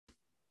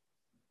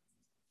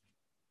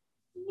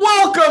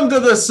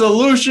Welcome to The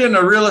Solution,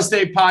 a real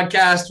estate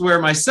podcast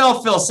where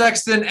myself, Phil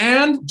Sexton,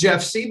 and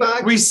Jeff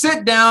Seabach, we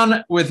sit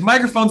down with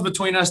microphones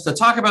between us to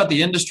talk about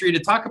the industry, to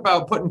talk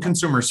about putting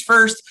consumers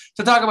first,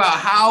 to talk about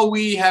how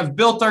we have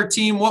built our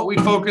team, what we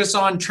focus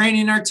on,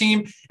 training our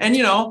team, and,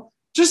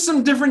 just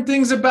some different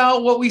things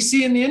about what we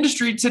see in the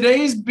industry.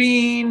 Today's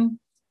being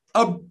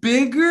a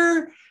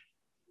bigger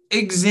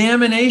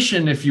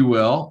examination, if you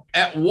will,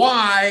 at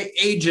why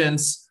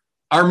agents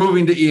are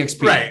moving to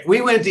eXp. Right. We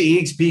went to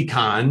eXp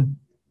Con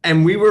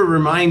and we were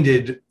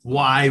reminded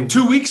why.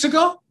 2 weeks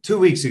ago? 2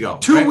 weeks ago.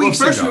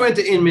 First we went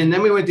to Inman,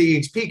 then we went to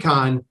eXp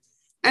Con,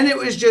 and it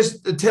was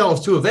just the tale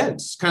of two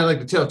events, kind of like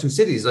the tale of two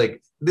cities. Like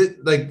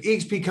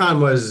eXp Con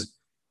was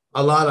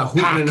a lot of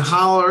hooting and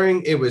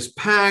hollering. It was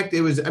packed.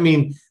 It was,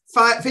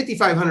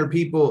 5,500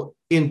 people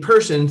in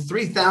person,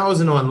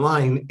 3,000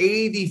 online,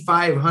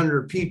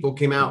 8,500 people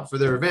came out for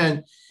their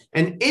event.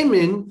 And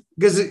Inman,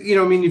 because,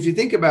 if you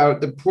think about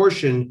the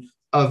portion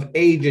of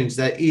agents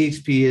that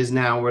eXp is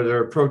now, where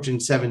they're approaching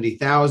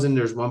 70,000,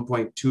 there's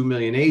 1.2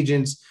 million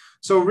agents.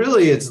 So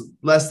really it's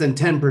less than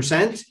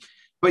 10%,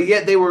 but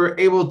yet they were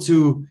able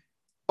to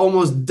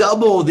almost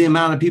double the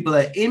amount of people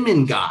that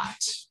Inman got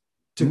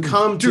to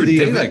come to the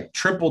event. Like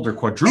tripled or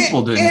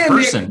quadrupled in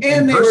person.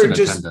 They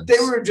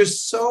were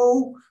just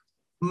so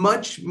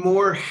much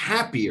more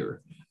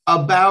happier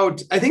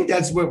about. I think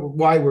that's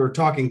why we're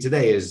talking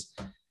today is,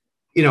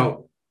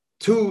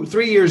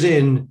 2-3 years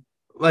in,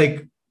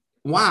 like,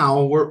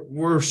 wow,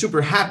 we're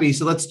super happy.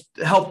 So let's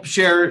help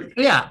share.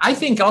 Yeah, I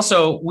think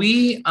also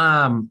we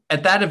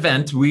at that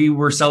event we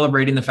were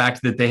celebrating the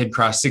fact that they had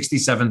crossed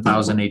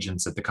 67,000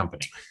 agents at the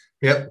company.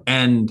 Yep.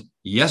 And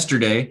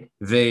yesterday,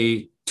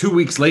 2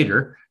 weeks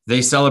later,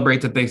 they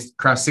celebrate that they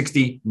crossed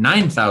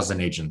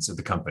 69,000 agents at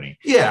the company.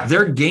 Yeah.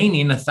 They're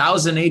gaining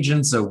 1,000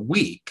 agents a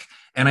week.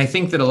 And I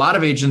think that a lot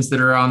of agents that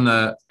are on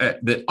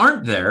that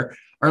aren't there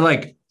are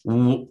like,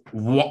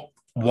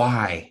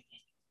 why?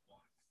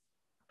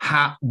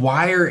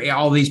 Why are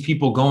all these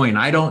people going?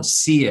 I don't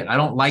see it. I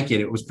don't like it.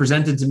 It was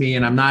presented to me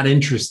and I'm not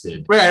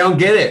interested. Right. I don't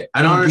get it.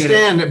 I don't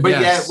understand it. But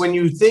yes. Yet when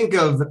you think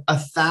of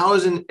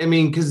 1,000,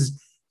 because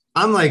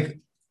I'm like,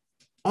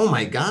 oh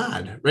my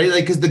God, right?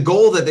 Like, because the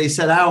goal that they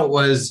set out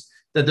was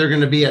that they're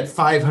going to be at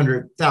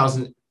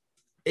 500,000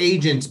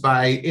 agents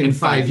in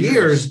 5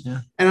 years.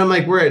 Yeah. And I'm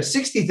like, we're at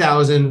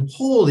 60,000.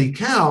 Holy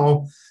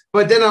cow.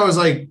 But then I was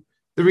like,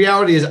 the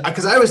reality is,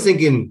 because I was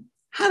thinking,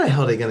 how the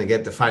hell are they going to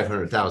get to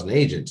 500,000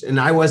 agents? And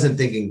I wasn't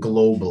thinking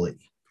globally.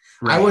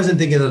 Right. I wasn't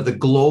thinking of the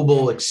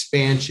global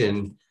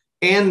expansion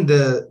and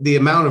the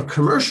amount of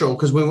commercial,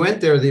 because when we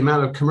went there, the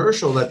amount of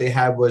commercial that they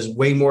had was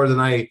way more than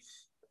I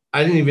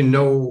didn't even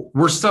know.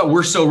 We're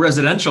so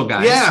residential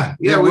guys. Yeah.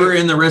 We're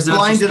in the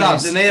residential blinded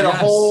space. up, and they had a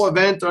whole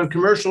event on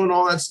commercial and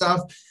all that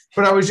stuff.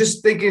 But I was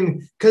just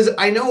thinking, because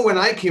I know when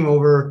I came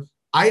over,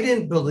 I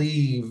didn't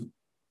believe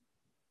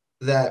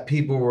that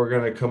people were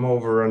going to come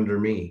over under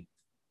me.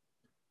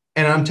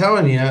 And I'm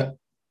telling you,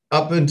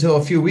 up until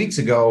a few weeks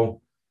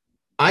ago,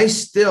 I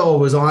still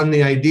was on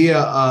the idea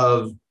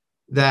of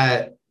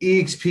that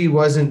eXp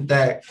wasn't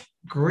that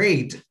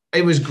great.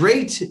 It was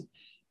great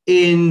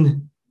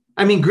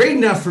great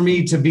enough for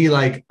me to be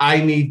like,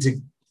 I need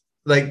to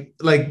like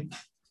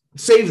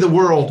save the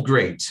world.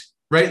 Great.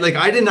 Right. Like,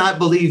 I did not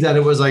believe that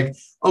it was like,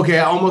 okay,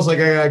 almost like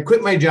I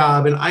quit my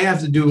job and I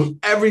have to do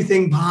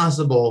everything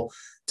possible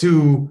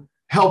to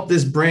help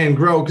this brand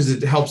grow because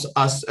it helps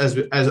us as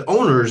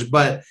owners.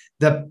 But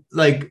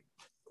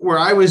where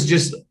I was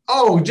just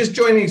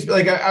joining,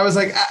 like, I was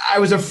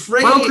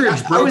afraid.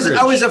 Brokerage.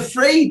 I was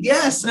afraid.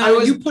 Yes.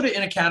 You put it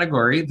in a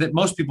category that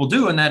most people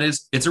do. And that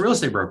is, it's a real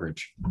estate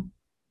brokerage.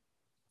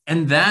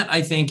 And that,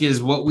 I think,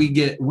 is what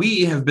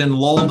we have been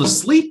lulled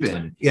asleep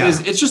in. Yeah.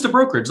 It's just a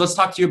brokerage. Let's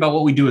talk to you about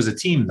what we do as a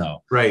team,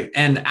 though. Right.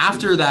 And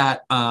after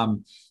that,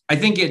 I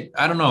think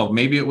I don't know,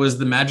 maybe it was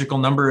the magical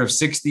number of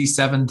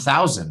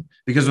 67,000,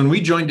 because when we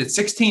joined at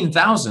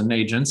 16,000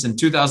 agents in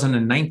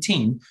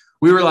 2019,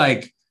 we were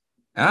like,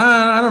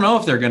 I don't know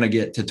if they're going to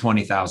get to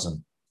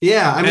 20,000.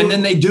 Yeah. And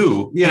then they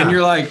do. Yeah. And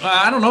you're like,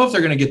 I don't know if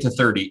they're going to get to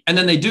 30. And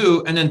then they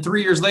do. And then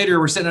 3 years later,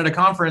 we're sitting at a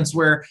conference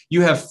where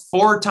you have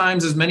 4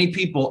 times as many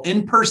people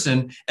in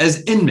person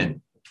as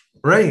Inman.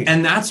 Right.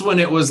 And that's when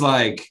it was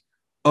like,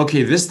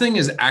 okay, this thing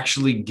is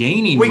actually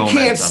gaining momentum.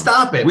 We can't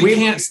stop it. We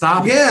can't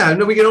stop it. Yeah.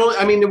 No, we can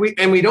only,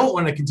 we don't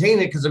want to contain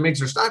it because it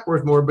makes our stock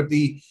worth more. But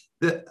the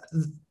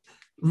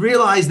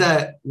realize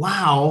that,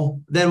 wow,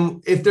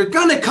 then if they're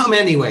going to come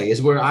anyway,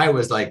 is where I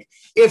was like,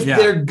 if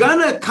they're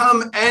going to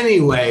come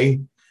anyway,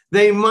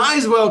 they might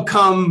as well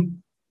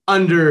come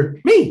under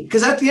me.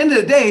 Because at the end of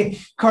the day,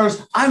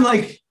 Carlos, I'm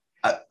like,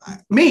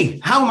 me,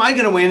 how am I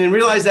going to win? And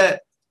realize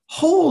that,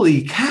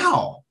 holy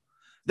cow,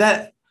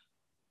 that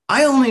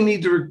I only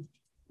need to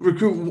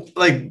recruit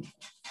like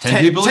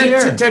 10 people a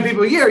year. 10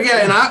 people a year.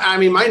 Yeah. And I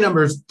mean, my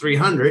number is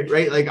 300,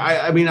 right? Like,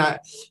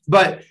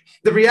 but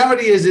the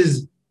reality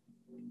is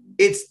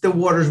it's the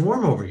water's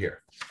warm over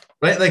here,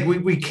 right? Like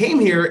we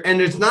came here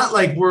and it's not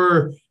like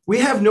we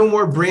have no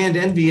more brand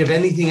envy of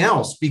anything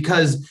else,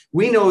 because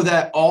we know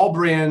that all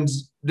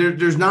brands,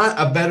 there's not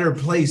a better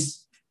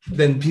place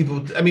than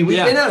people. I mean, we've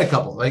been at a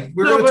couple. Like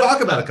we're going to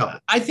talk about a couple.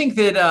 I think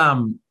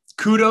that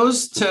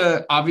kudos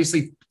to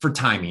obviously for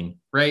timing,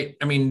 right?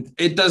 I mean,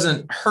 it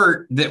doesn't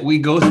hurt that we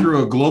go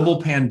through a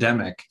global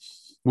pandemic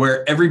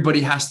where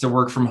everybody has to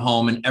work from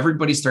home and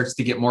everybody starts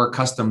to get more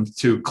accustomed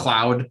to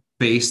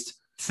cloud-based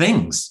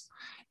things.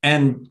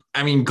 And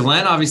I mean,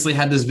 Glenn obviously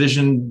had this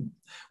vision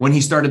when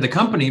he started the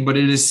company, but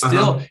it is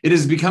still, it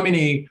is becoming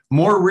a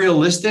more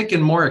realistic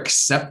and more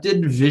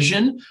accepted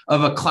vision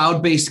of a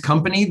cloud-based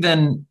company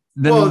than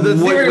the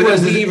theory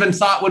was we even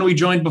thought when we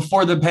joined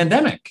before the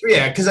pandemic.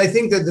 Yeah, because I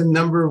think that the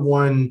number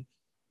one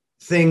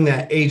thing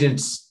that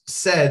agents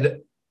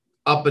said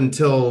up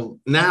until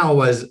now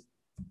was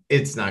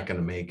it's not going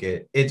to make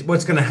it. It's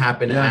what's going to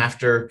happen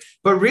after.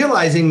 But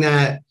realizing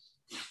that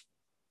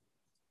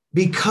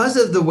because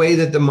of the way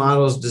that the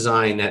model is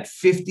designed, that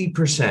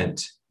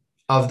 50%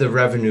 of the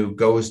revenue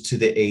goes to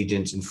the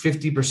agents and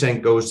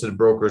 50% goes to the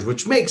brokers,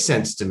 which makes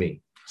sense to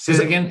me. Because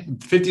again,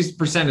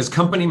 50% is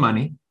company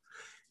money.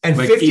 And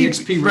like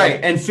 50%, right,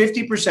 and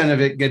 50% of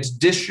it gets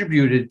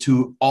distributed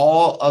to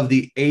all of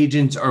the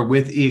agents or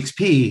with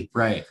eXp.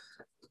 Right.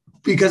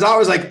 Because I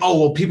was like, oh,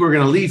 well, people are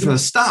going to leave for the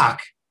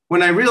stock.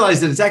 When I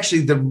realized that it's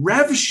actually the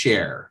rev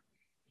share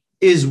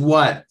is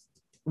what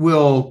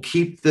will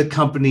keep the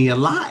company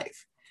alive.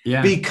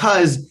 Yeah.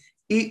 Because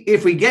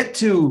if we get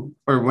to,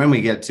 or when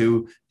we get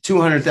to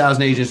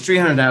 200,000 agents,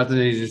 300,000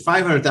 agents,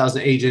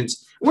 500,000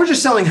 agents, we're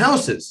just selling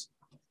houses.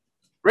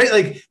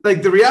 Right.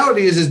 Like the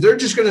reality is they're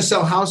just going to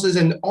sell houses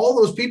and all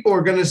those people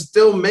are going to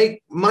still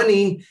make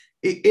money.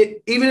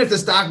 Even if the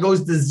stock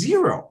goes to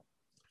zero.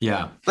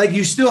 Yeah. Like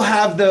you still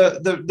have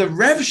the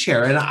rev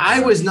share. And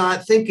I was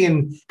not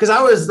thinking, because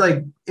I was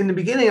like, in the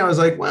beginning, I was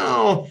like,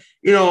 well,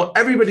 you know,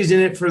 everybody's in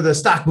it for the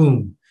stock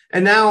boom.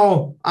 And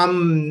now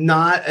I'm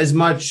not as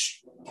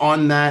much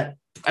on that.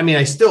 I mean,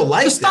 I still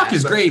like the stock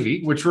is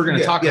gravy, which we're going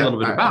to talk a little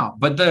bit about.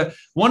 But the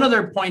one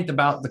other point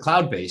about the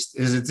cloud-based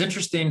is it's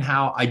interesting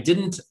how I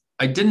didn't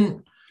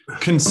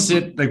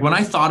consider, like when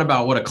I thought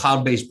about what a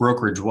cloud-based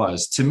brokerage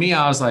was, to me,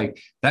 I was like,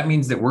 that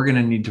means that we're going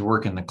to need to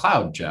work in the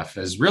cloud, Jeff,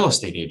 as real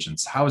estate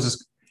agents. How is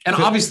this? And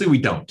obviously we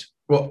don't.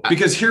 Well,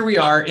 because here we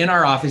are in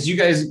our office. You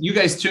guys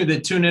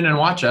that tune in and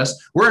watch us,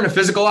 we're in a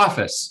physical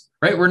office,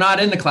 right? We're not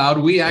in the cloud.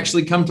 We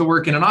actually come to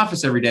work in an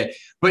office every day.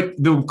 But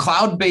the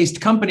cloud-based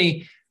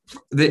company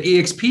that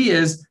eXp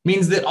is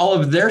means that all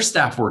of their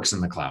staff works in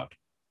the cloud.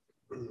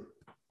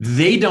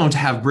 They don't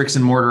have bricks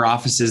and mortar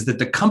offices that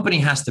the company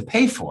has to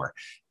pay for.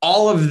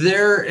 All of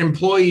their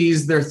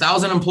employees, their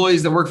 1,000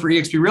 employees that work for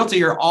eXp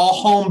Realty are all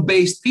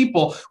home-based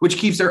people, which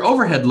keeps their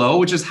overhead low,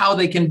 which is how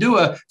they can do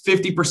a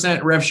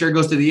 50% rev share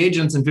goes to the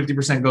agents and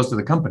 50% goes to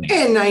the company.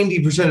 And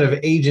 90% of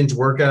agents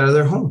work out of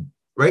their home,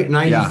 right?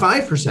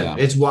 95%. Yeah.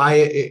 It's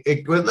why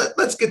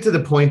let's get to the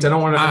point. I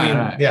don't want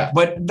to,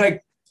 But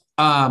like,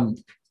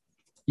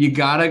 you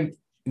gotta,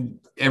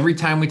 every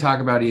time we talk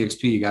about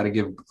eXp, you got to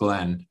give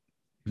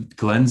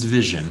Glenn's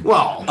vision,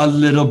 well, a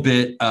little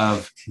bit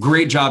of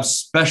great job,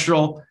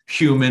 special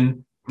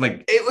human,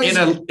 like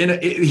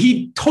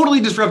he totally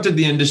disrupted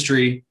the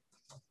industry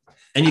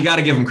and you got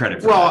to give him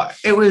credit for that.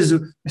 It was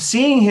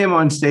seeing him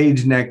on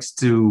stage next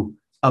to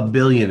a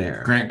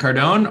billionaire, Grant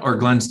Cardone or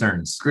Glenn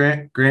Stearns.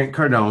 Grant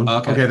Cardone.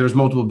 Okay. There's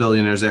multiple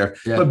billionaires there,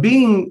 but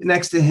being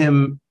next to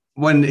him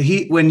when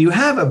you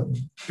have a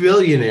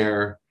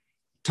billionaire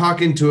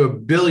talking to a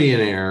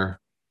billionaire,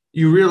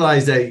 you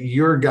realize that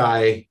your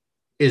guy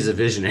is a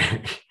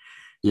visionary.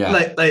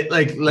 Yeah.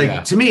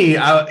 Like to me,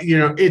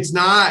 it's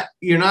not,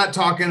 you're not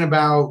talking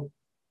about,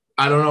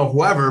 I don't know,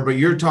 whoever, but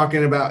you're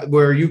talking about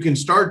where you can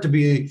start to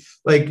be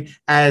like,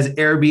 as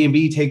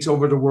Airbnb takes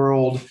over the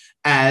world,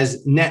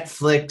 as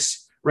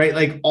Netflix, right?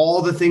 Like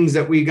all the things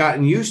that we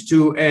gotten used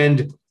to,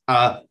 and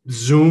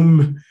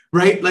Zoom,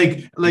 right?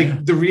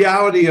 The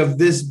reality of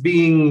this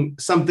being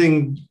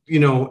something,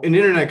 an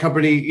internet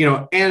company,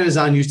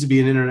 Amazon used to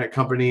be an internet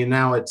company and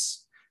now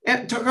it's,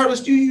 Carlos,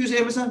 do you use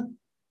Amazon?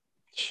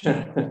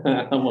 But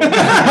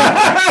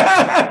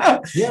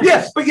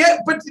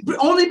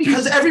only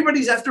because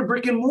everybody's after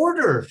brick and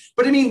mortar.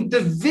 But I mean,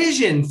 the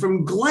vision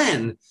from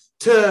Glenn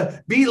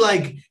to be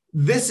like,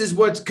 this is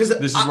where it's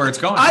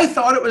going. I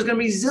thought it was going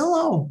to be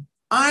Zillow.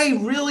 I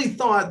really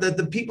thought that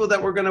the people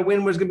that were going to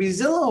win was going to be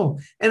Zillow,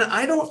 and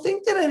I don't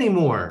think that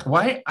anymore.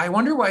 Why? I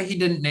wonder why he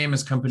didn't name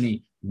his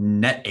company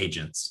Net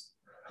Agents.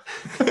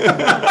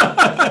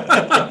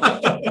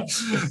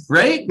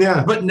 Right?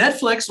 Yeah. But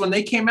Netflix, when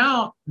they came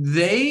out,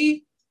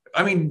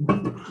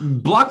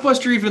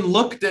 Blockbuster even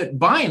looked at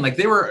buying, like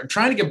they were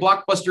trying to get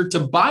Blockbuster to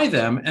buy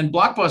them. And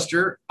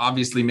Blockbuster,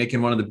 obviously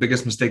making one of the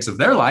biggest mistakes of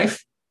their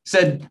life,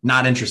 said,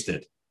 not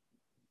interested.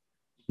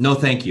 No,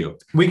 thank you.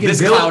 We can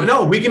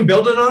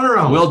build it on our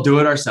own. We'll do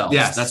it ourselves.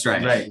 Yes, that's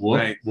right. Right.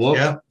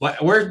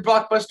 Where's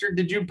Blockbuster?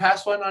 Did you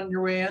pass one on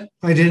your way in?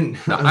 I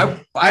didn't. No,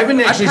 I haven't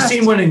actually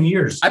seen one in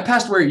years. I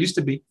passed where it used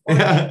to be.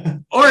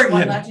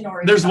 Oregon.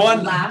 There's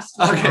one. Last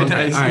Okay,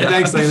 nice. All right,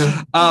 thanks,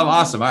 Lena.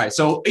 Awesome. All right.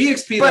 So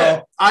eXp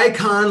though,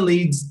 Icon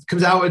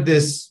comes out with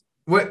this.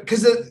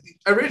 Because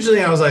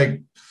originally I was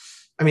like,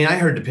 I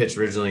heard the pitch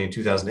originally in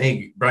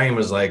 2008. Brian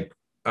was like,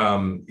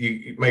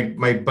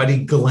 my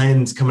buddy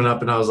Glenn's coming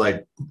up, and I was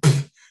like,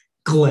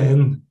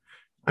 Glenn.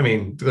 I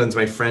mean, Glenn's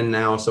my friend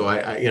now, so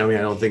I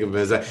don't think of him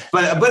as that.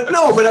 But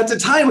at the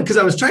time, because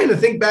I was trying to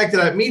think back to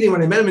that meeting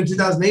when I met him in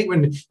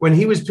 2008, when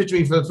he was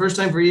pitching me for the first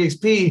time for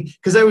eXp,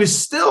 because I was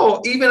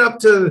still, even up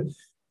to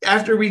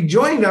after we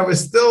joined, I was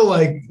still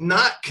like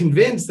not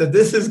convinced that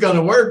this is going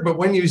to work. But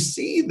when you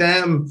see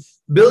them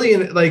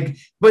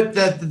but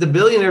that the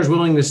billionaire is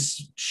willing to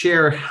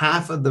share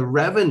half of the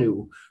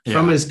revenue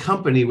from his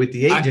company with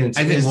the agents.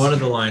 I think one of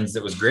the lines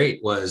that was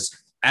great was,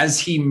 as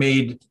he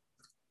made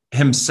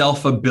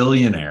himself a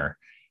billionaire,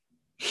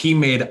 he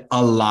made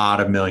a lot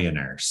of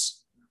millionaires.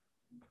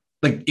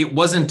 Like, it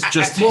wasn't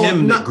just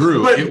him that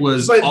grew. It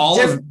was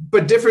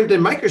but different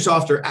than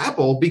Microsoft or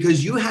Apple,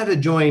 because you had to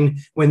join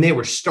when they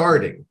were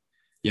starting.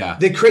 Yeah.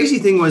 The crazy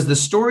thing was the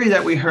story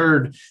that we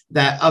heard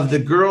that of the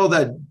girl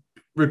that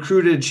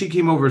recruited, she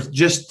came over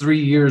just 3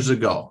 years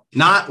ago,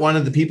 not one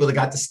of the people that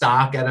got the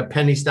stock at a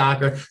penny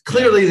stock. Or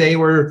clearly they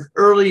were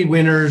early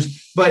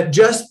winners, but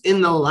just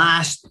in the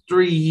last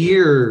 3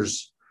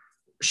 years,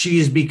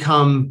 she's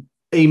become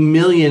a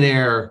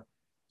millionaire,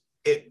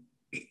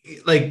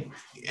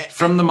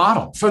 from the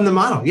model.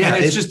 Yeah.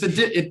 And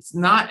it's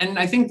not. And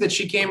I think that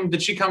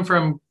did she come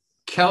from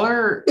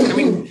Keller? I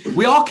mean,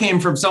 we all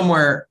came from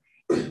somewhere,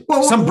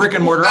 some brick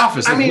and mortar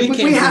office. I mean,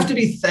 we have to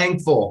be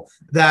thankful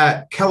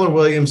that Keller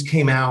Williams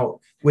came out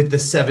with the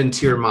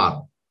 7-tier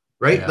model,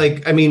 right?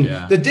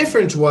 Yeah. The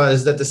difference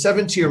was that the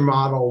 7-tier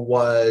model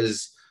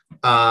was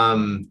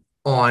on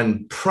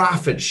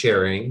profit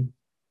sharing.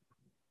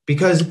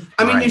 Because,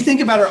 you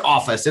think about our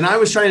office, and I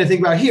was trying to think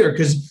about here,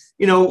 because,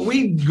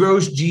 we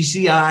gross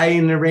GCI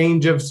in the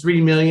range of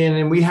 3 million,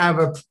 and we have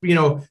a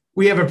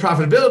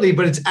profitability,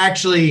 but it's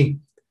actually.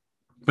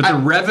 But the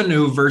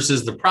revenue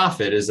versus the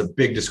profit is a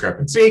big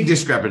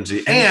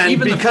discrepancy. And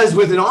even because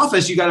with an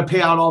office, you got to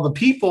pay out all the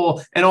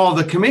people and all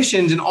the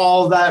commissions and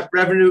all that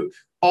revenue.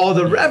 All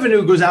the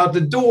revenue goes out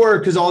the door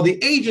because all the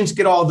agents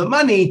get all the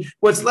money.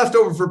 What's left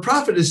over for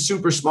profit is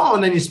super small.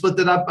 And then you split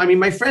it up. I mean,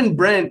 my friend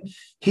Brent,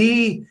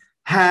 he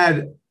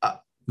had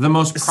the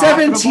most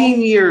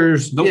 17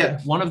 years. He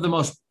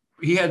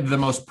had the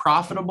most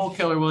profitable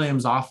Keller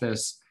Williams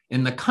office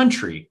in the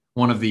country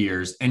one of the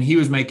years, and he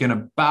was making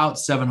about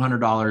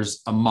 $700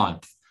 a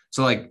month.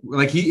 So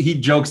like he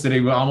jokes that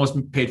he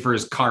almost paid for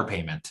his car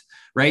payment,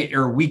 right?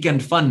 Or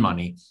weekend fund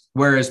money.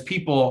 Whereas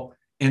people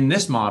in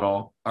this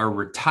model are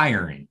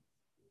retiring.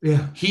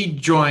 Yeah. He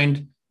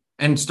joined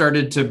and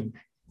started to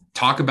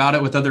talk about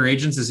it with other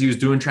agents as he was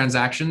doing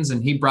transactions,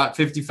 and he brought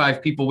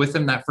 55 people with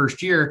him that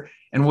first year.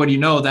 And what do you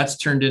know, that's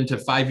turned into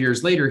 5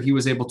 years later, he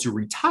was able to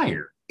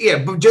retire. Yeah,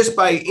 but just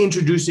by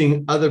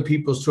introducing other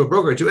people to a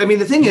broker too. I mean,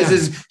 the thing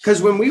is because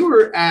when we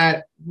were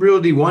at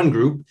Realty One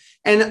Group,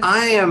 and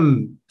I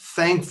am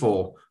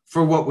thankful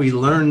for what we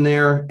learned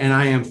there, and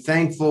I am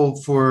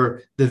thankful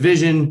for the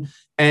vision,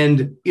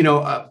 and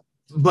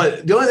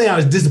but the only thing I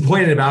was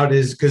disappointed about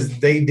is because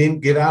they didn't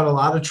give out a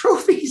lot of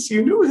trophies.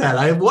 You knew that.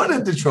 I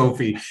wanted the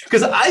trophy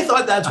because I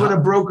thought that's what a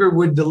broker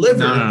would deliver.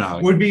 No.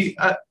 Would be.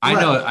 I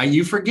know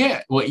you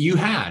forget what you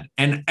had,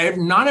 and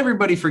not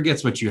everybody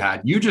forgets what you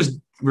had. You just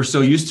were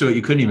so used to it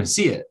you couldn't even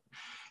see it.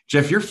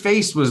 Jeff, your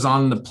face was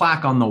on the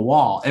plaque on the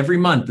wall every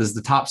month as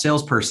the top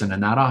salesperson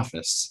in that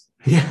office.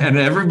 Yeah, and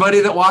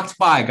everybody that walked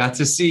by got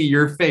to see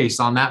your face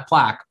on that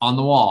plaque on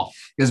the wall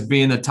as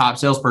being the top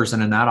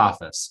salesperson in that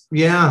office.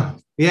 Yeah.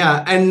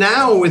 And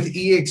now with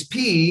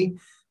eXp,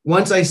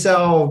 once I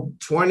sell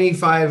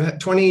 25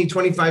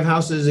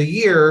 houses a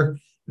year,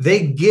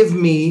 they give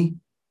me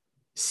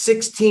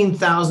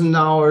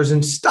 $16,000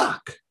 in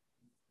stock.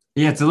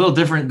 Yeah, it's a little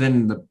different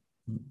than the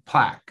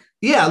plaque.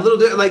 Yeah, a little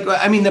bit.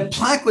 The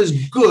plaque was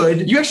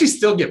good. You actually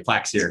still get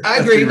plaques here. I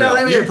agree. No,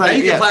 you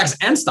get plaques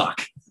and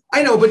stock.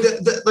 I know, but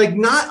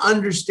not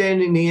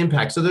understanding the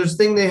impact. So there's a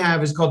thing they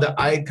have is called the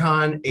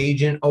Icon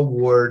Agent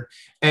Award.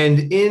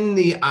 And in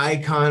the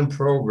Icon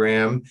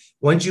program,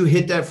 once you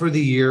hit that for the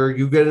year,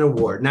 you get an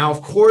award. Now,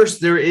 of course,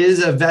 there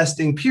is a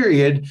vesting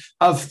period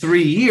of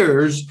 3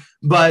 years,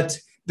 but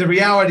the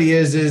reality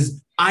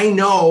is I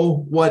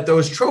know what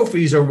those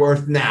trophies are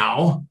worth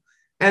now.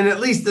 And at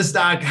least the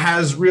stock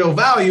has real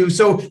value.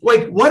 So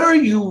what are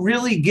you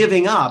really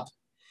giving up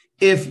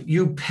if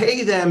you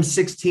pay them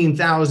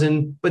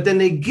 $16,000, but then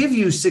they give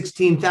you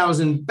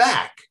 $16,000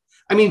 back?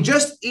 I mean,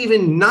 just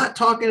even not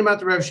talking about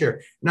the rev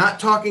share, not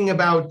talking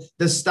about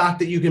the stock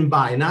that you can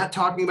buy, not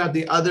talking about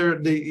the other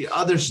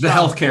stuff. The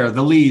healthcare,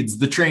 the leads,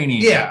 the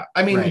training. Yeah.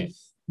 I mean,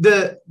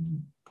 to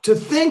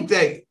think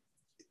that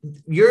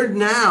you're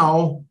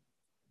now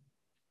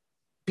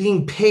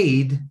being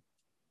paid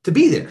to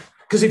be there.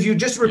 Because if you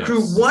just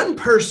recruit one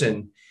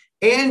person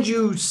and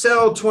you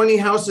sell 20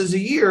 houses a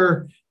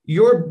year,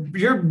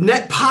 you're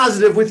net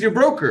positive with your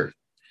broker,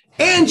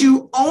 and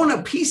you own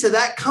a piece of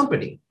that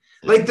company.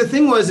 Like the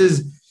thing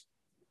is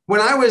when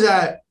I was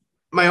at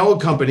my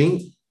old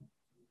company,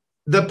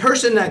 the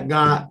person that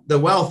got the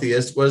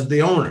wealthiest was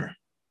the owner,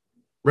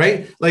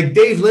 right? Like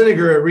Dave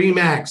Liniger at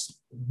Remax,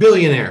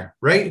 billionaire,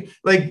 right?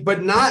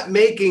 But not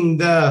making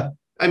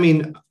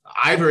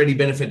I've already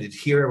benefited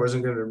here. I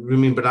wasn't going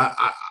to, but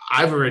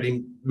I've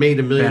already made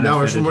 $1 million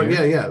from work.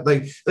 Yeah.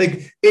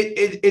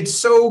 It's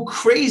so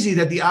crazy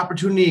that the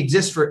opportunity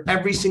exists for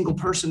every single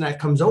person that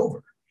comes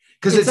over.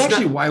 Because it's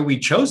actually why we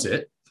chose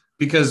it.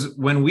 Because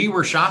when we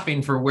were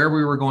shopping for where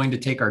we were going to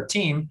take our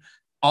team,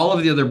 all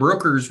of the other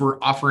brokers were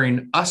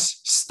offering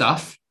us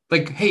stuff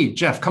like, hey,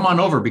 Jeff, come on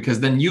over because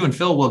then you and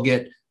Phil will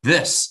get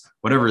this,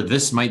 whatever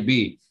this might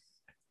be.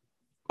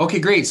 Okay,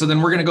 great. So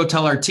then we're going to go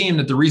tell our team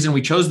that the reason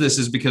we chose this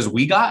is because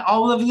we got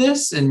all of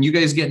this and you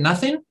guys get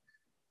nothing.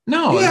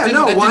 No, yeah,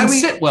 that didn't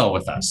sit well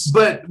with us.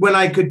 But when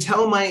I could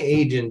tell my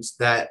agents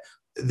that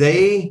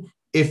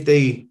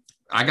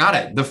I got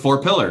it. The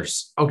 4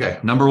 pillars. Okay.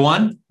 Number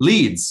 1,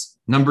 leads.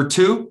 Number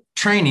 2,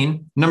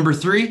 training. Number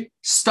 3,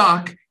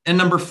 stock. And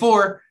number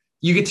 4,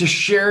 you get to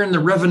share in the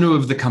revenue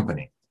of the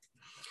company.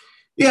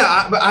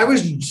 Yeah, but I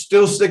was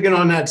still sticking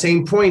on that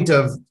same point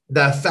of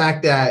the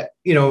fact that,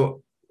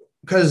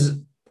 because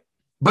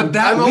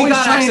I'm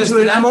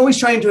always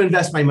trying to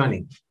invest my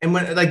money. And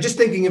when just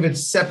thinking of it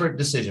separate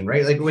decision,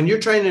 right? Like when you're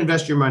trying to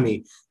invest your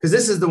money, because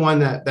this is the one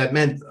that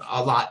meant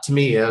a lot to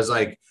me. I was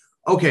like,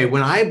 okay,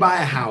 when I buy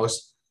a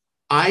house,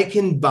 I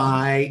can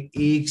buy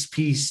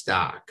eXp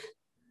stock,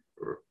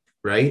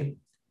 right?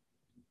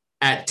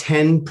 At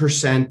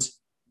 10%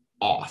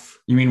 off.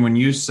 You mean when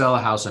you sell a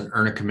house and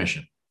earn a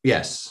commission?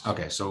 Yes.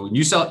 Okay. So when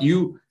you sell,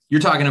 you're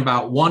talking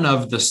about one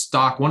of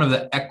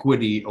the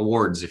equity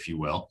awards, if you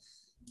will,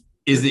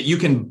 is that you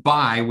can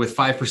buy with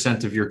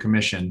 5% of your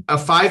commission.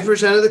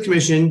 5% of the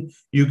commission,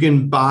 you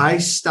can buy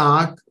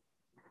stock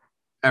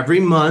every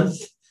month.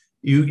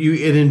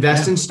 It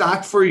invests in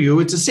stock for you.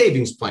 It's a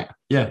savings plan.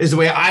 Yeah. Is the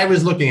way I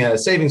was looking at a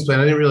savings plan.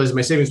 I didn't realize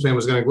my savings plan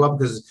was going to go up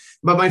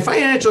but my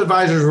financial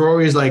advisors were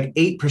always like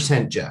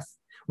 8%, Jeff.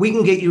 We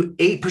can get you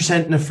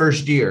 8% in the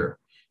first year.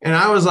 And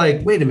I was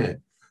like, wait a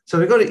minute. So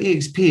if I go to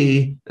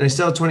eXp and I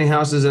sell 20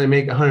 houses and I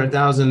make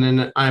 100,000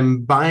 and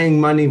I'm buying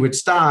money with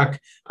stock,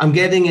 I'm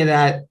getting it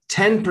at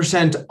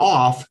 10%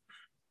 off.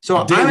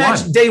 So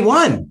day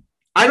one.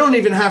 I don't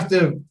even have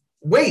to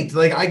wait.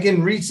 Like I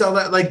can resell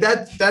that. Like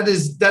that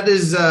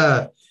is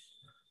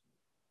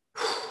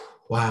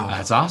wow.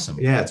 That's awesome.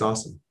 Yeah, it's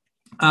awesome.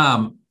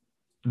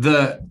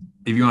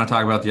 If you want to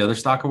talk about the other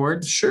stock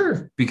awards,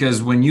 sure.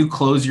 Because when you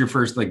close your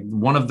first,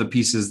 one of the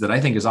pieces that I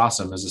think is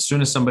awesome is as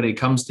soon as somebody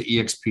comes to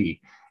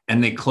eXp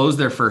and they close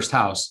their first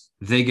house,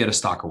 they get a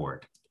stock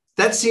award.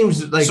 That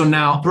seems like so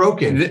now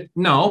broken.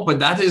 No, but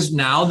that is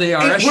now they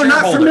are a shareholder. We're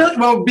not familiar.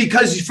 Well,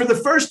 because for the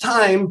first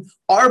time,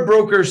 our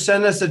broker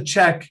sent us a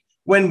check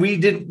when we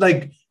did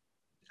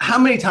how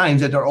many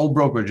times at our old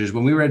brokerages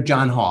when we were at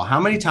John Hall, how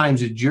many times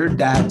did your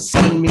dad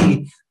send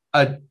me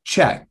a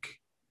check?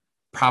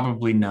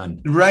 Probably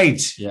none.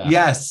 Right. Yeah.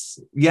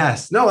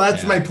 Yes. No,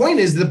 that's my point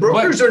is the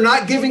brokers are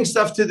not giving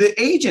stuff to the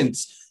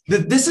agents.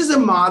 This is a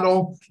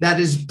model that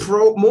is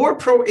more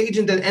pro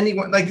agent than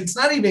anyone. It's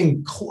not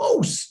even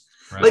close.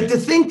 Right. To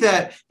think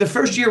that the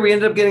first year we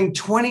ended up getting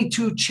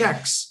 22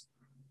 checks.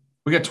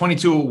 We got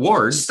 22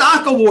 awards.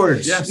 Stock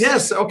awards.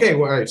 Yes. Okay.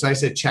 Well, all right. So I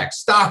said checks,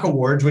 stock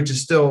awards, which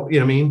is still, you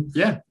know what I mean?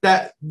 Yeah.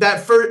 That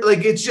for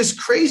it's just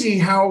crazy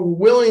how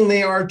willing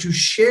they are to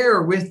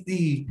share with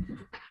the.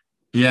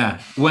 Yeah.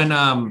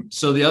 When,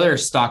 so the other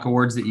stock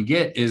awards that you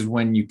get is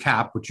when you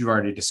cap, which you've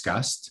already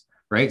discussed,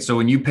 right? So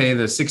when you pay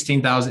the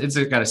 $16,000, it's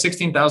got a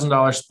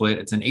 $16,000 split.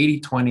 It's an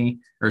 80-20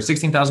 or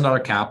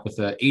 $16,000 cap with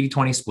a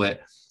 80-20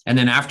 split. And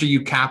then after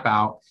you cap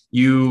out,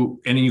 and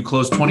then you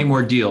close 20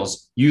 more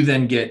deals, you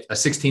then get a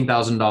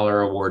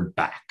 $16,000 award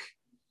back.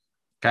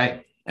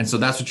 Okay. And so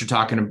that's what you're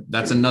talking about.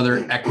 That's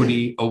another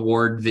equity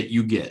award that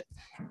you get.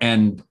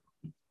 And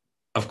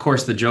of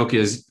course, the joke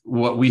is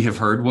what we have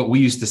heard. What we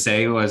used to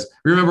say was,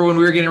 remember when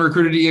we were getting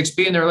recruited to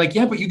eXp and they were like,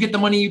 yeah, but you get the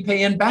money you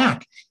pay in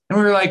back. And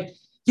we were like,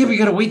 yeah, but you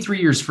got to wait 3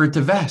 years for it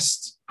to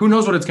vest. Who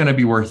knows what it's going to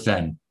be worth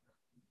then?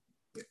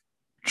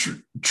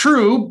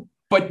 True,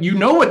 but you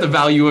know what the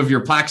value of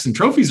your plaques and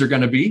trophies are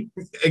going to be.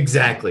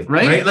 Exactly.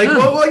 Right?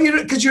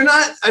 Because you're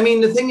not,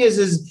 the thing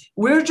is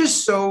we're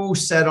just so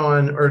set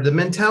on, or the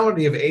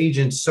mentality of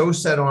agents so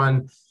set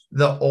on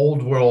the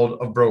old world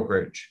of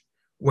brokerage,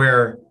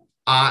 where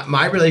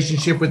my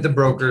relationship with the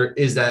broker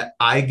is that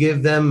I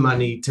give them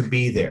money to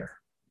be there.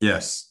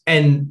 Yes.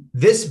 And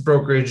this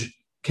brokerage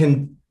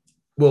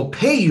will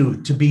pay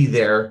you to be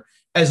there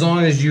as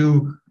long as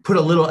you put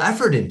a little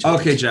effort into it.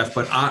 Okay, Jeff,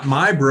 but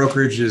my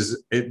brokerage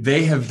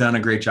they have done a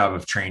great job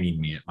of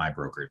training me at my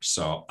brokerage.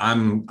 So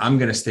I'm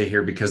going to stay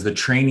here because the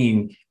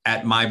training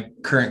at my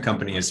current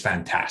company is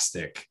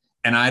fantastic.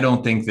 And I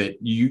don't think that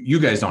you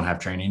guys don't have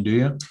training, do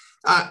you?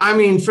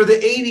 For the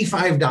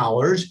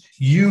 $85,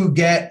 you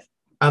get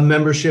a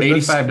membership.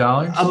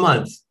 $85 a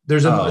month.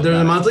 There's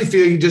a monthly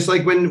fee, just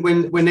like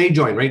when they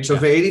join, right? So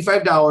for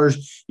 $85,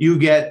 you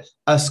get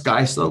a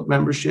SkySlope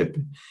membership,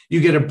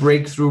 you get a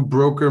breakthrough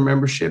broker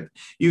membership,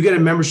 you get a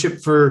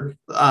membership for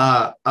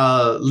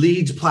a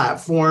leads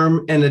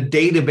platform and a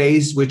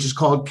database, which is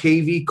called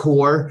KV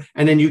Core.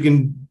 And then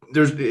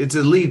it's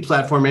a lead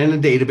platform and a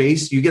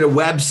database. You get a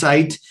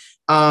website.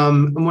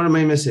 And what am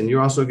I missing? You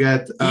also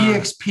get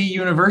eXp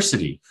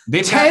University.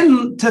 They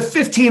 10 to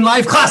 15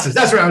 live classes.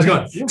 That's where I was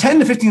going. Yeah. 10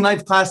 to 15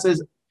 live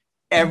classes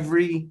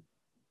every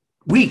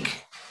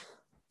week.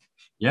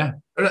 Yeah.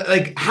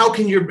 Like how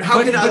can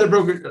other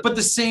brokers? But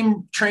the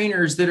same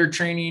trainers that are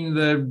training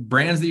the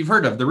brands that you've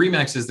heard of, the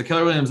Remaxes, the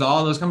Keller Williams,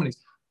 all those companies,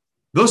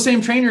 those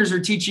same trainers are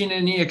teaching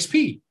in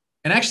eXp.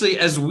 And actually,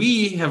 as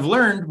we have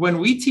learned, when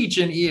we teach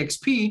in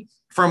eXp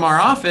from our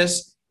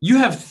office, you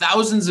have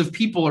thousands of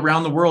people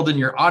around the world in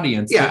your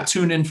audience that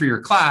tune in for your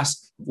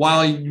class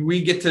while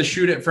we get to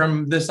shoot it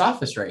from this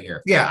office right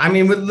here. Yeah. I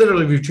mean,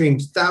 we've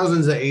trained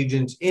thousands of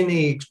agents in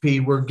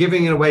eXp. We're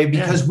giving it away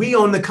because we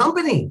own the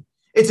company.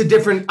 It's a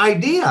different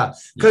idea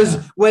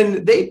because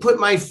when they put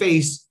my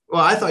face,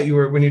 well, I thought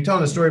when you're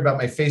telling a story about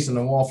my face on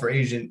the wall for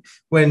agent,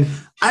 when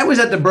I was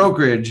at the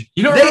brokerage.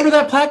 You don't remember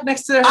that plaque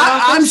next to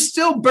I'm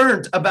still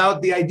burnt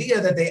about the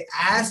idea that they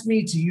asked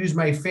me to use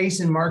my face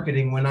in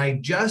marketing when I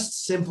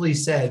just simply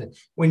said,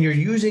 when you're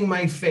using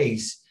my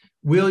face,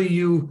 will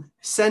you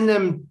send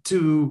them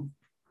to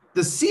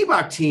the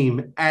Seabach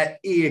team at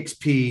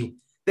eXp?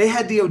 They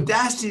had the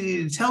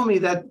audacity to tell me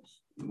that,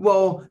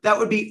 well, that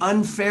would be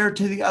unfair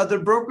to the other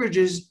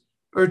brokerages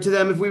or to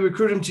them if we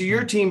recruit them to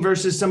your team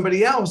versus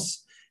somebody else.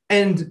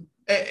 And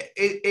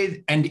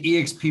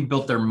eXp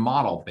built their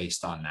model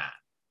based on that.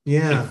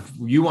 Yeah. If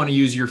you want to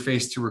use your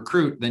face to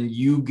recruit, then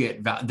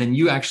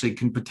you actually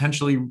can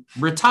potentially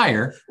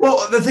retire.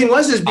 Well, the thing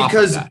is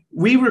because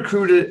we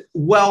recruited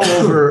well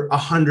over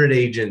 100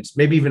 agents,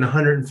 maybe even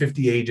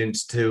 150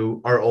 agents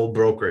to our old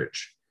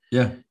brokerage.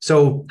 Yeah.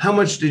 So how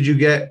much did you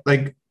get?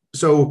 I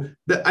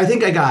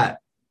think I got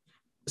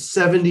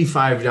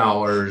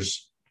 $75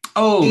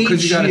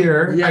 each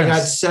year. I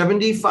got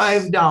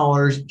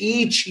 $75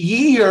 each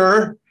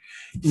year.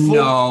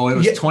 No, it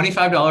was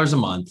 $25 a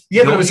month.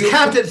 Yeah, but it was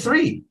capped at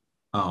 3.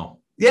 Oh.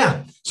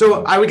 Yeah.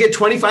 So I would get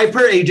 25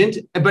 per agent,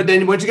 but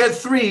then once you got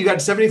 3, you got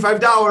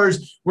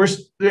 $75.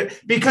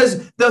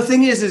 Because the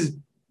thing is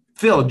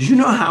Phil, do you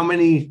know how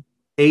many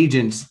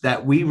agents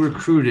that we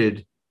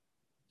recruited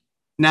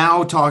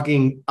now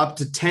talking up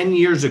to 10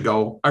 years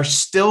ago are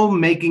still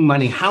making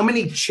money? How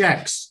many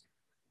checks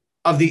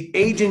of the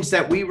agents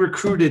that we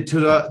recruited to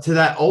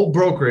that old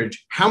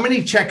brokerage, how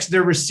many checks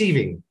they're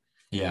receiving?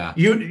 Yeah.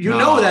 You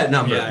know that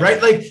number,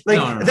 right?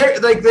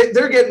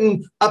 They're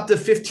getting up to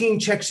 15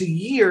 checks a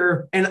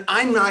year and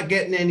I'm not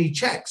getting any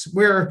checks.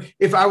 Where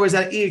if I was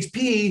at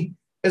eXp,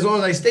 as long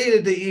as I stayed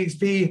at the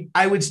eXp,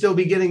 I would still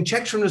be getting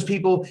checks from those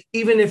people,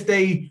 even if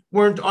they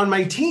weren't on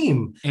my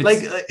team.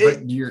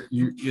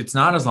 It's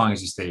not as long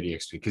as you stay at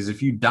eXp, because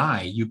if you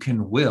die, you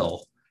can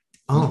will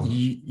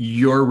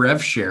your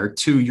rev share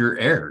to your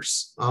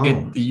heirs.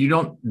 You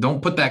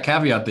don't put that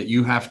caveat that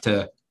you have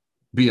to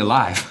be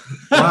alive.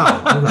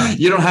 Wow.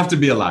 You don't have to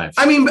be alive.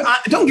 I mean,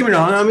 don't get me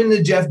wrong. I'm in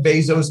the Jeff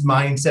Bezos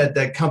mindset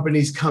that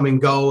companies come and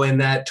go in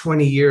that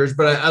 20 years.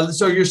 But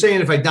so you're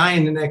saying if I die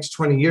in the next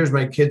 20 years,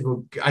 my kids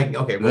will,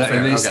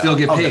 they still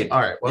get paid. Okay.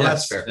 All right. Well,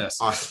 yes, that's fair. Yes.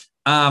 Awesome.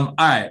 All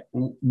right.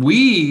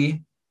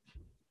 We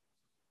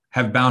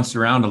have bounced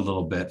around a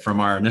little bit from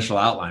our initial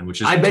outline, which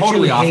is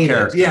totally off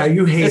character. Yeah,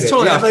 you hate it. It's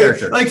totally off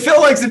character. Like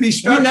Phil likes to be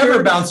structured. You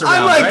never bounce around.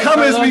 I'm like, come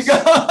as we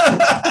go.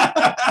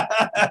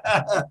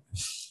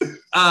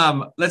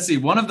 Let's see.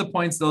 One of the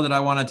points, though, that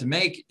I wanted to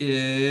make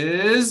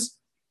is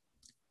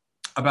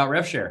about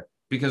rev share,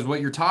 because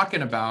what you're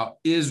talking about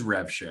is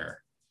rev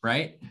share,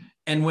 right?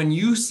 And when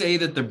you say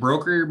that the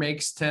broker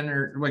makes 10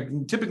 or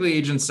typically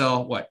agents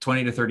sell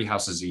 20 to 30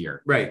 houses a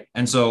year. Right.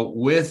 And so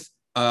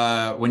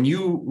when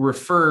you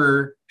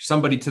refer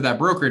somebody to that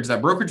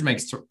brokerage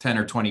makes 10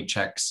 or 20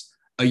 checks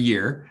a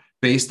year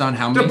based on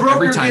how many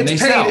every time they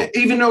sell.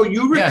 Even though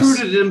you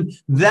recruited them,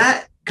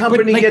 that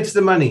company gets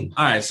the money.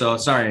 All right. So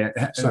sorry.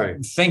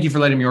 Thank you for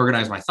letting me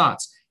organize my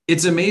thoughts.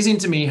 It's amazing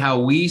to me how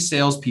we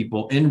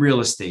salespeople in real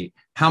estate,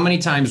 how many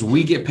times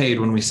we get paid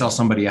when we sell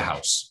somebody a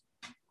house.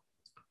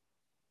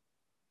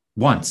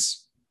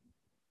 Once.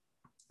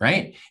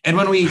 Right. And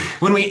when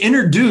we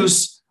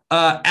introduce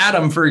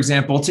Adam, for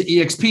example, to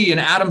eXp, and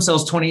Adam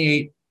sells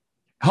 28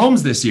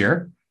 homes this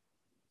year,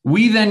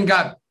 we then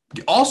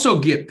also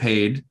get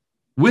paid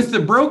with the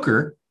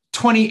broker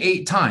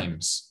 28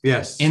 times.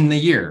 Yes. In the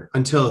year.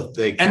 Until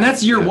they cap. And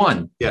that's year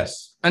one.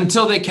 Yes.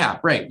 Until they cap,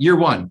 right? Year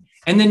one.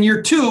 And then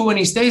year two, when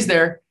he stays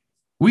there,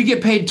 we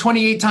get paid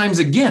 28 times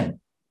again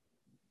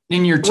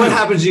in year two. What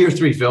happens to year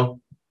 3, Phil?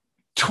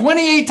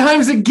 28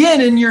 times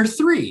again in year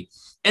 3.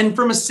 And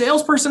from a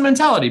salesperson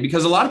mentality,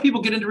 because a lot of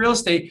people get into real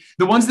estate,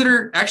 the ones that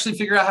are actually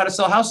figure out how to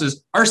sell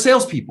houses are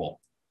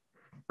salespeople,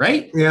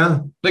 right?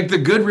 Yeah. Like the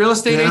good real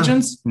estate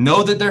agents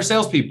know that they're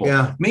salespeople.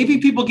 Yeah. Maybe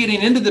people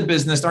getting into the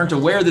business aren't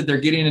aware that they're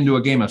getting into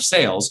a game of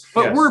sales,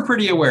 but we're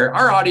pretty aware.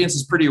 Our audience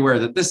is pretty aware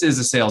that this is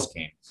a sales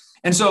game.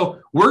 And so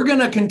we're going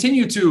to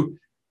continue to,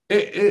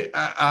 should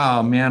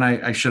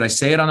I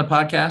say it on the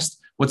podcast?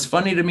 What's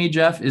funny to me,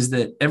 Jeff, is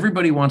that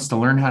everybody wants to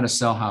learn how to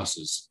sell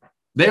houses.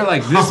 They're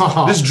like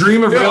this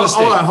dream of real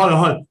estate. Hold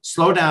on.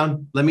 Slow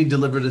down. Let me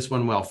deliver this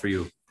one well for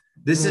you.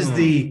 This is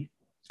the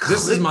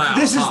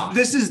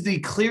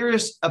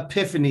clearest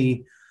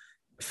epiphany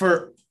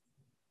for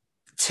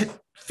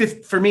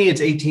me,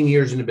 it's 18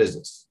 years in the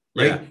business,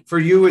 right? Yeah. For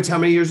you, it's how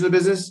many years in the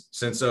business?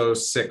 Since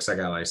 '06, I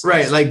got licensed.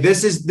 Right. Like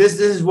this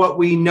is what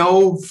we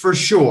know for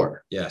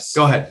sure. Yes.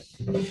 Go ahead.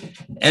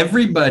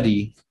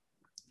 Everybody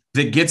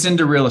that gets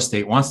into real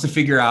estate wants to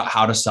figure out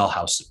how to sell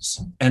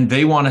houses, and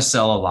they want to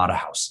sell a lot of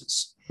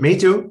houses. Me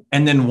too.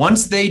 And then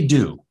once they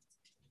do,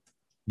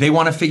 they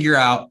want to figure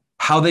out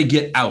how they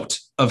get out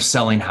of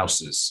selling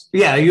houses.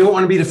 Yeah, you don't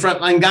want to be the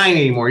frontline guy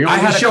anymore. You don't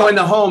want to be showing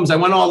the homes. I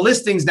want all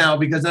listings now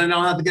because I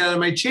don't have to get out of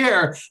my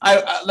chair.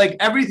 I like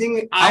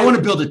everything. I want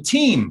to build a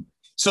team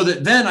so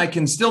that then I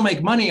can still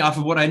make money off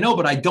of what I know,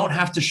 but I don't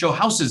have to show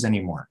houses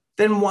anymore.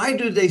 Then why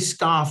do they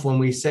scoff when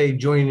we say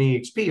join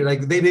eXp?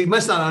 Like they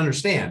must not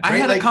understand. Right? I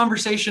had a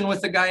conversation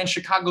with a guy in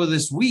Chicago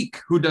this week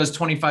who does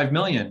 25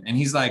 million. And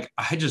he's like,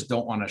 I just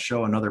don't want to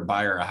show another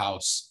buyer a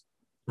house.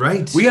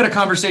 Right. We had a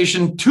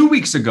conversation 2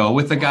 weeks ago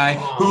with a guy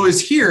who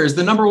is here as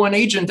the number one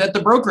agent at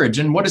the brokerage.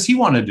 And what does he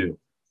want to do?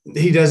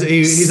 He does.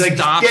 He's like,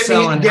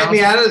 get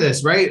me out of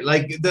this. Right.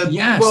 Like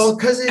yes. Well,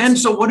 because and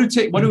so what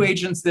do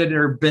agents that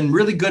have been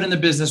really good in the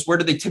business, where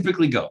do they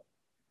typically go?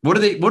 What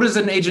does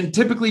an agent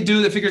typically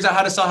do that figures out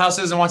how to sell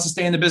houses and wants to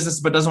stay in the business,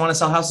 but doesn't want to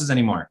sell houses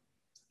anymore?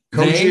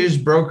 Coaches,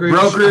 brokers,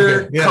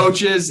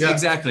 coaches.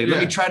 Exactly.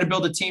 Let me try to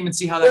build a team and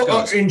see how that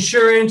goes. Or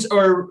insurance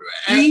or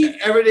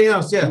everything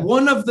else. Yeah.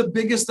 One of the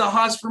biggest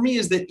ahas for me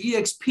is that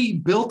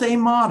eXp built a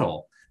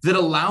model that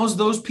allows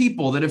those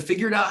people that have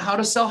figured out how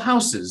to sell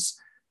houses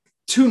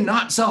to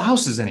not sell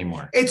houses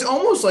anymore. It's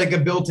almost like a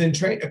built-in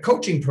a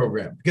coaching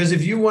program, because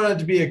if you wanted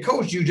to be a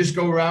coach, you just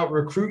go out,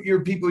 recruit your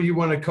people you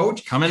want to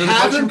coach, come in.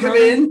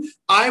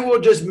 I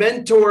will just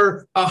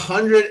mentor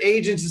 100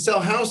 agents to sell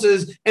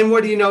houses. And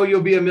what do you know?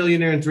 You'll be a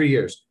millionaire in 3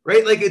 years,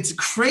 right? Like it's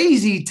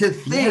crazy to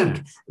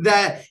think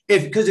that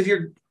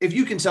if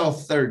you can sell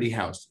 30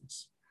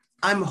 houses,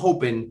 I'm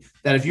hoping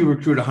that if you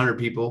recruit 100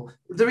 people,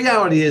 the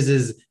reality is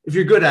if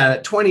you're good at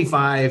it,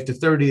 25 to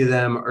 30 of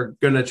them are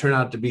going to turn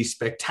out to be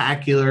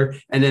spectacular.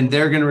 And then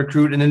they're going to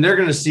recruit, and then they're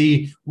going to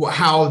see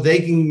how they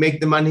can make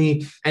the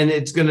money, and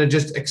it's going to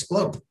just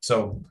explode.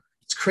 So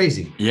it's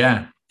crazy.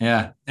 Yeah.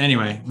 Yeah.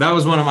 Anyway, that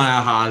was one of my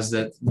ahas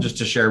that just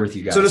to share with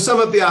you guys. So to sum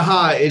up the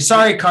aha is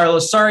sorry,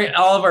 Carlos. Sorry,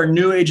 all of our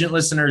new agent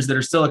listeners that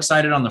are still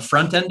excited on the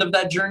front end of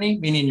that journey,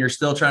 meaning you're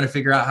still trying to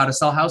figure out how to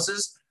sell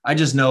houses. I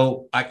just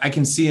know I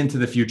can see into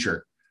the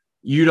future.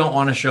 You don't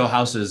want to show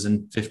houses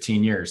in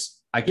 15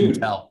 years. I can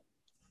tell.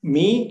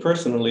 Me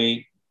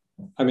personally,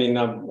 I mean,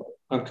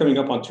 I'm coming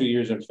up on 2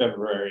 years in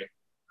February.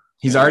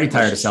 He's already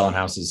tired of selling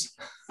houses.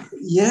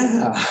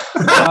 Yeah.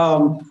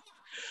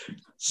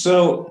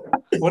 So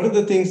one of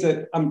the things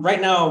that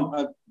right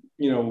now,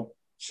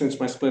 since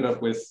my split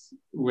up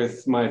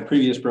with my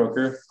previous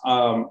broker,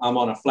 I'm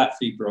on a flat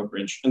fee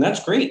brokerage, and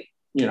that's great.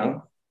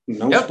 No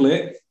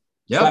split,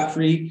 flat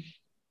fee.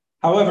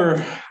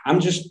 However, I'm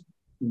just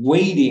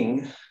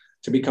waiting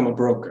to become a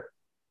broker.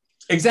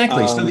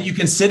 Exactly. So that you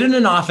can sit in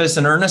an office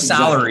and earn a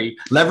salary,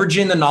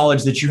 leveraging the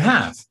knowledge that you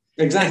have.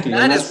 Exactly.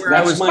 And that is where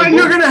I was.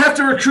 You're going to have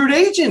to recruit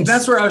agents.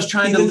 That's where I was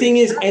trying to. The thing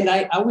is, and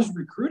I was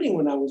recruiting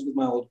when I was with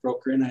my old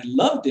broker, and I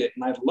loved it.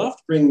 And I loved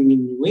bringing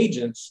in new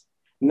agents.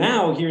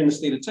 Now here in the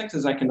state of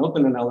Texas, I can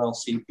open an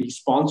LLC, be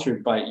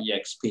sponsored by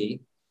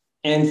eXp,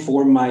 and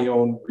form my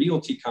own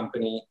realty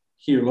company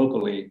here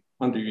locally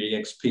under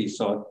eXp.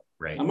 So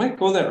I might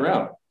go that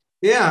route.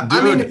 Yeah, dude,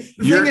 I mean,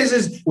 the thing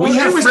is,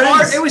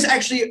 it was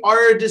actually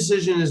our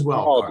decision as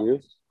well,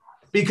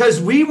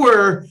 because we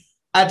were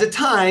at the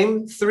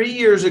time 3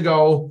 years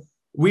ago,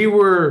 we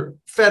were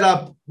fed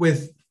up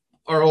with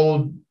our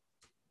old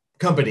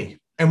company,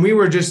 and we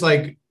were just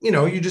like,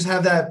 you just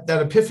have that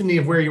epiphany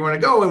of where you want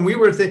to go, and we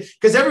were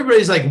because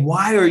everybody's like,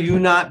 why are you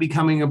not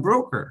becoming a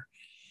broker?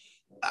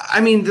 I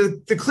mean,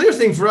 the clear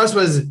thing for us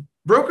was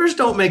brokers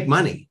don't make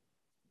money.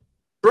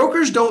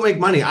 Brokers don't make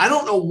money. I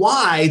don't know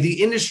why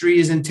the industry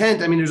is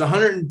intent. I mean, there's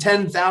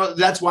 110,000.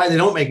 That's why they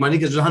don't make money,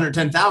 because there's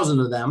 110,000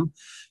 of them,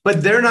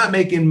 but they're not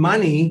making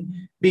money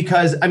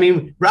because, I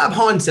mean, Rob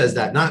Hahn says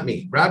that, not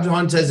me. Rob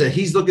Hahn says that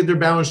he's looked at their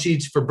balance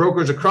sheets for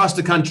brokers across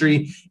the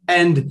country,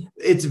 and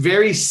it's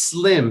very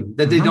slim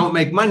that they don't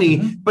make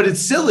money, but it's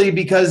silly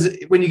because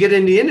when you get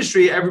in the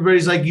industry,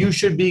 everybody's like, you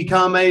should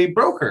become a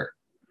broker.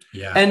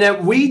 Yeah. And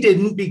that we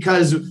didn't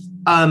because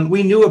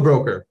we knew a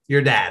broker,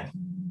 your dad.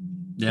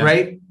 Yeah.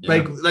 Right.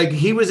 Yeah. Like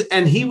he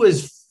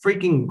was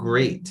freaking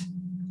great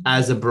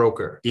as a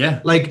broker. Yeah.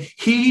 Like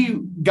he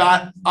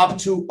got up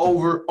to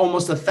over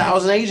almost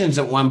 1,000 agents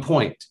at one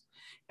point.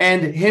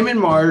 And him and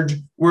Marge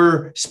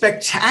were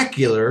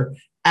spectacular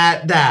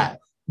at that.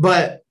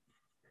 But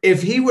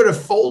if he would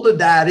have folded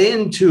that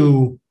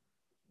into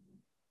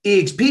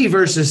eXp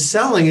versus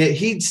selling it,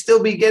 he'd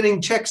still be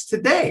getting checks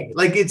today.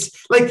 Like it's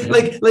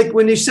like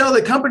when you sell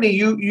the company,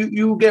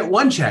 you get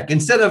one check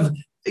instead of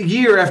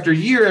year after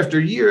year after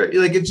year.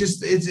 Like it's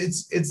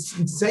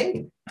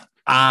insane.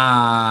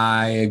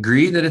 I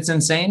agree that it's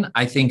insane.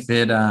 I think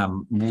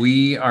that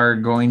we are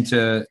going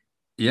to,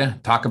 Yeah,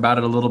 talk about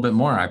it a little bit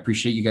more. I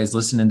appreciate you guys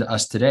listening to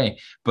us today,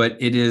 but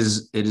it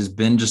has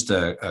been just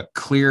a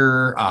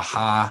clear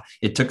aha.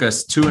 It took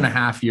us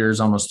 2.5 years,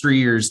 almost 3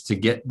 years to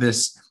get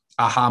this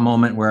aha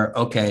moment where,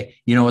 okay,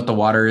 you know what? The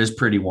water is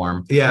pretty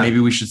warm. Yeah.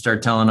 Maybe we should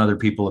start telling other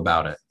people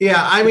about it.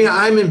 Yeah. I mean,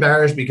 I'm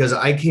embarrassed because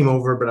I came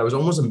over, but I was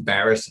almost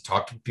embarrassed to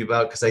talk to people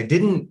about it because I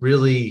didn't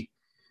really.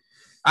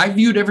 I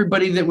viewed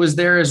everybody that was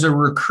there as a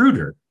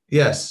recruiter.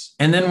 Yes.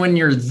 And then when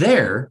you're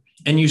there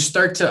and you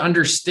start to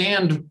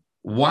understand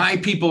why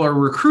people are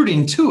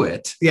recruiting to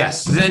it,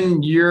 yes,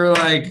 then you're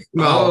like,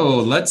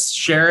 oh, let's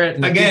share it.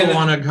 And again, people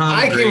want to come.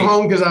 I came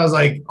home because I was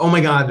like, oh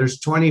my God, there's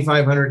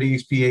 2,500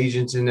 eXp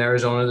agents in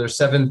Arizona. There's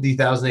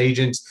 70,000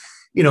 agents.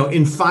 You know,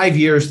 in 5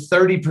 years,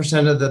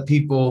 30% of the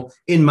people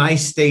in my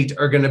state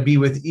are going to be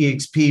with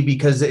eXp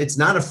because it's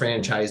not a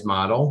franchise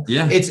model.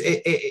 Yeah,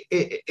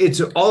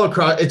 it's all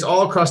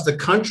across the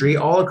country,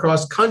 all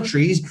across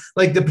countries.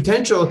 Like the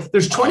potential,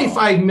 there's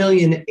 25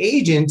 million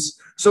agents.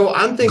 So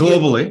I'm thinking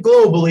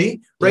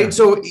globally, right? Yeah.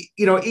 So,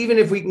 you know, even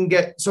if we can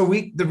get,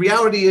 the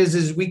reality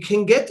is we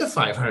can get to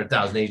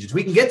 500,000 agents.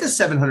 We can get to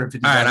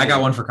 750,000. All right. I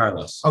got one for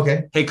Carlos.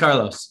 Okay. Hey,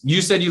 Carlos,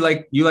 you said you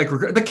like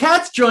the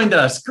cats joined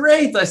us.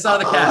 Great. I saw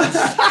the cats.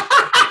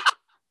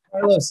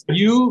 Carlos,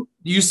 you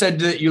said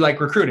that you like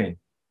recruiting.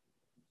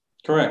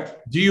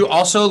 Correct. Do you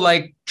also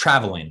like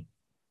traveling?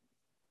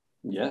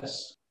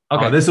 Yes.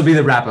 Okay. This will be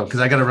the wrap up because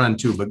I got to run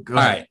too, but go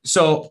ahead. All right.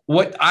 So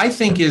what I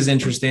think is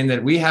interesting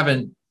that we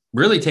haven't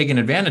really taken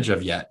advantage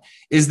of yet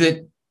is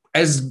that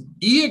as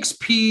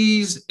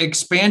eXp's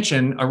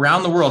expansion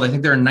around the world, I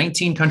think there are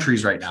 19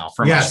 countries right now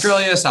from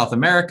Australia, South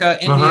America,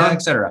 India,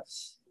 etc.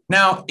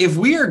 Now, if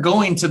we are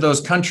going to those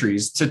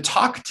countries to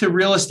talk to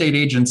real estate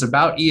agents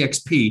about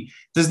eXp,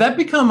 does that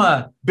become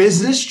a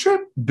business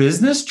trip?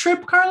 Business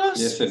trip, Carlos?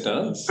 Yes, it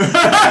does.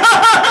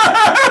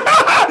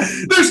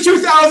 There's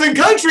 2,000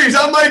 countries.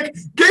 I'm like,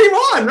 game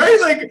on, right?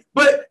 Like,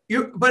 but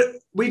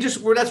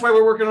that's why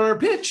we're working on our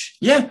pitch.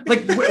 Yeah.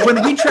 Like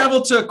when we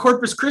travel to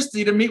Corpus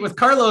Christi to meet with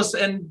Carlos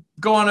and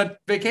go on a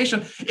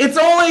vacation,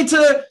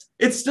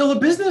 it's still a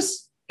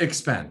business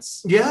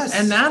expense. Yes.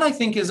 And that I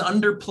think is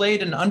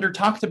underplayed and under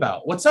talked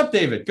about. What's up,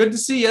 David? Good to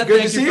see you.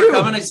 Thank you for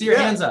coming. I see your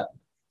hands up.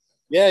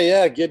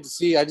 Yeah. Good to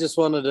see you. I just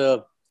wanted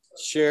to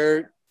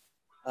share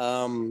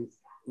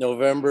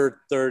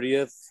November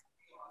 30th,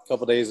 a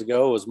couple days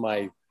ago, was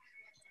my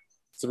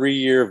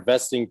 3-year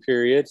vesting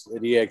period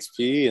at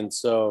eXp. And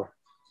so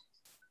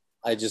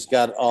I just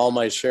got all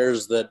my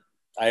shares that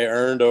I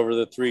earned over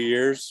the 3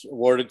 years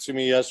awarded to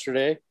me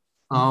yesterday.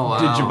 Oh, wow.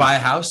 Did you buy a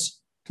house?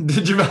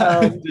 Did you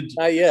buy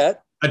not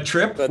yet. A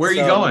trip? But, where are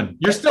you going?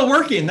 You're still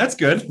working. That's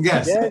good.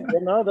 Yes. Yeah,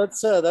 no,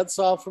 that's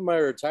all from my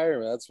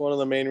retirement. That's one of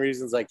the main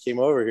reasons I came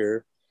over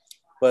here.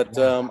 But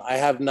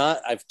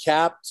I've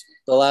capped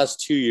the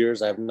last 2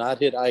 years. I have not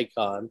hit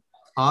icon.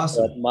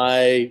 Awesome. But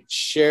my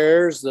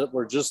shares that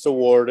were just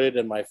awarded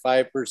and my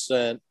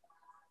 5%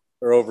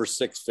 are over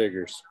 6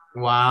 figures.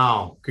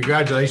 Wow.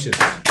 Congratulations.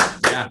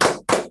 Yeah.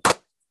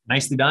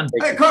 Nicely done.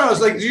 Hey, Carlos,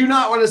 like, do you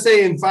not want to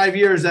say in 5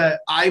 years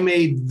that I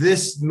made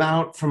this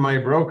amount from my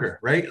broker,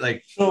 right?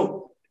 Like,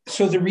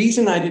 so the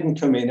reason I didn't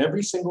come in,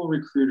 every single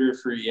recruiter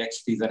for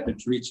eXp that had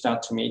reached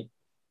out to me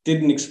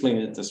didn't explain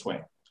it this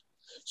way.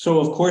 So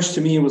of course,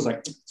 to me, it was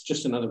like, it's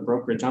just another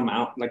brokerage. I'm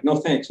out. Like, no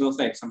thanks.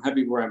 I'm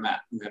happy where I'm at.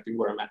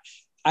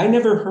 I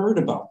never heard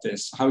about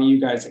this, how you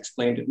guys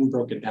explained it and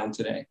broke it down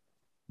today.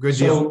 Good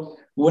deal. So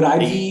would I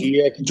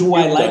be, do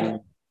I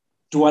like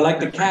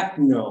the cap?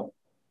 No.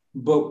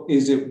 But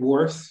is it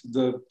worth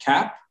the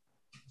cap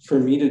for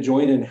me to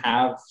join and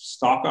have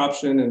stock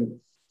option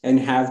and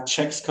have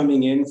checks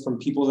coming in from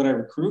people that I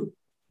recruit?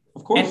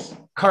 Of course.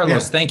 And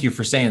Carlos, thank you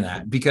for saying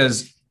that,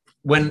 because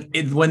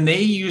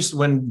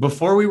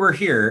before we were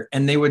here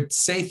and they would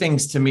say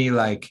things to me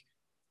like,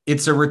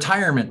 it's a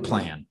retirement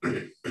plan,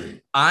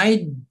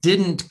 I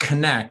didn't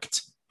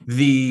connect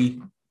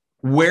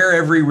where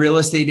every real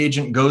estate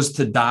agent goes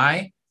to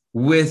die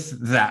with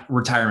that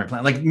retirement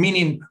plan. Like,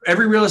 meaning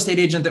every real estate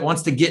agent that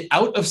wants to get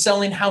out of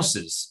selling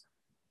houses,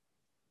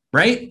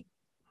 right?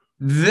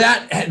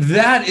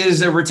 That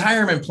is a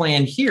retirement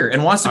plan here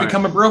and wants to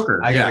become a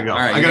broker. I gotta go.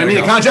 Right, I gotta meet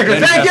a contractor.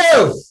 Thank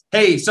you.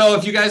 Hey, so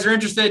if you guys are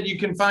interested, you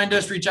can find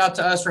us, reach out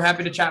to us. We're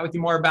happy to chat with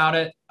you more about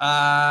it.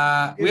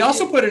 We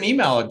also put an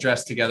email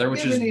address together,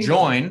 which is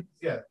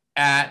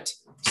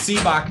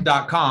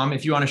join@cboc.com.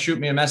 If you want to shoot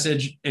me a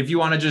message, if you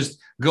want to just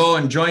go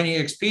and join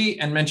eXp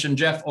and mention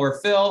Jeff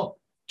or Phil,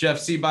 Jeff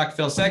Cboc,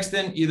 Phil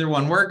Sexton, either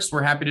one works.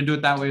 We're happy to do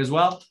it that way as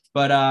well.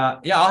 But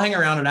I'll hang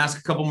around and ask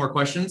a couple more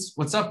questions.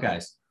 What's up,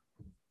 guys?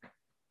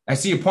 I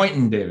see you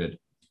pointing, David.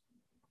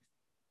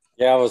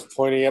 Yeah, I was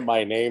pointing at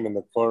my name in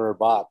the corner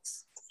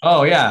box.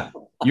 Oh, yeah.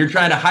 You're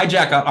trying to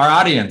hijack our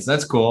audience.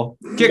 That's cool.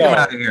 Kick them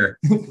out of here.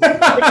 Boot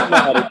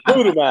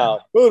them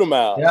out.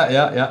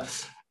 Yeah.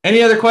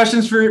 Any other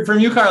questions from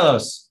you,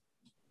 Carlos?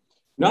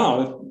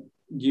 No,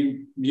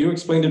 you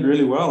explained it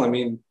really well. I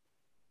mean,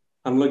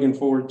 I'm looking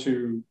forward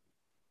to,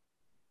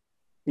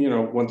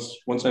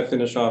 once I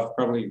finish off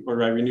probably,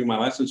 or I renew my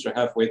license or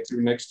halfway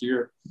through next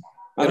year.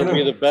 It'll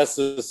be the best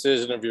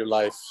decision of your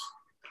life.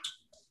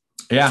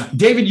 Yeah.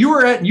 David, you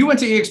went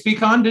to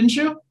eXpCon, didn't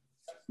you?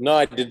 No,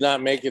 I did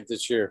not make it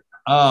this year.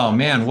 Oh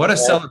man, what a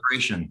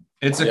celebration.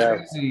 It's a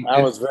crazy.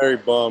 I was very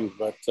bummed,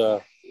 but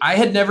I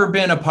had never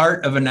been a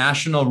part of a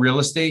national real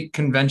estate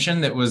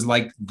convention that was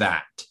like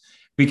that,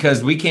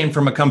 because we came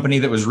from a company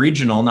that was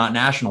regional, not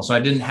national. So I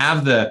didn't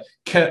have the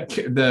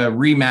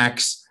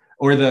Remax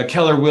or the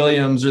Keller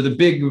Williams or the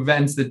big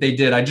events that they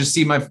did. I just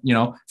see my,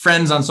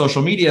 friends on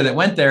social media that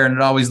went there, and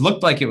it always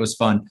looked like it was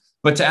fun.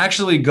 But to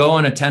actually go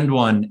and attend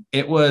one,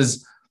 it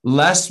was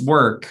less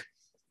work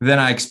than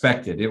I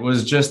expected. It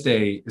was just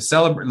a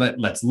celebrate.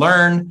 Let's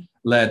learn.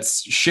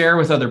 Let's share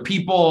with other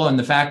people, and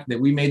the fact that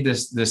we made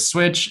this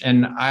switch.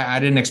 And I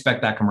didn't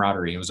expect that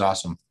camaraderie. It was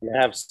awesome. You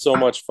have so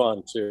much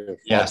fun too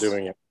while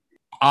doing it.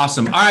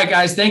 Awesome. All right,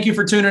 guys. Thank you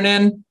for tuning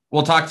in.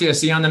 We'll talk to you.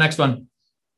 See you on the next one.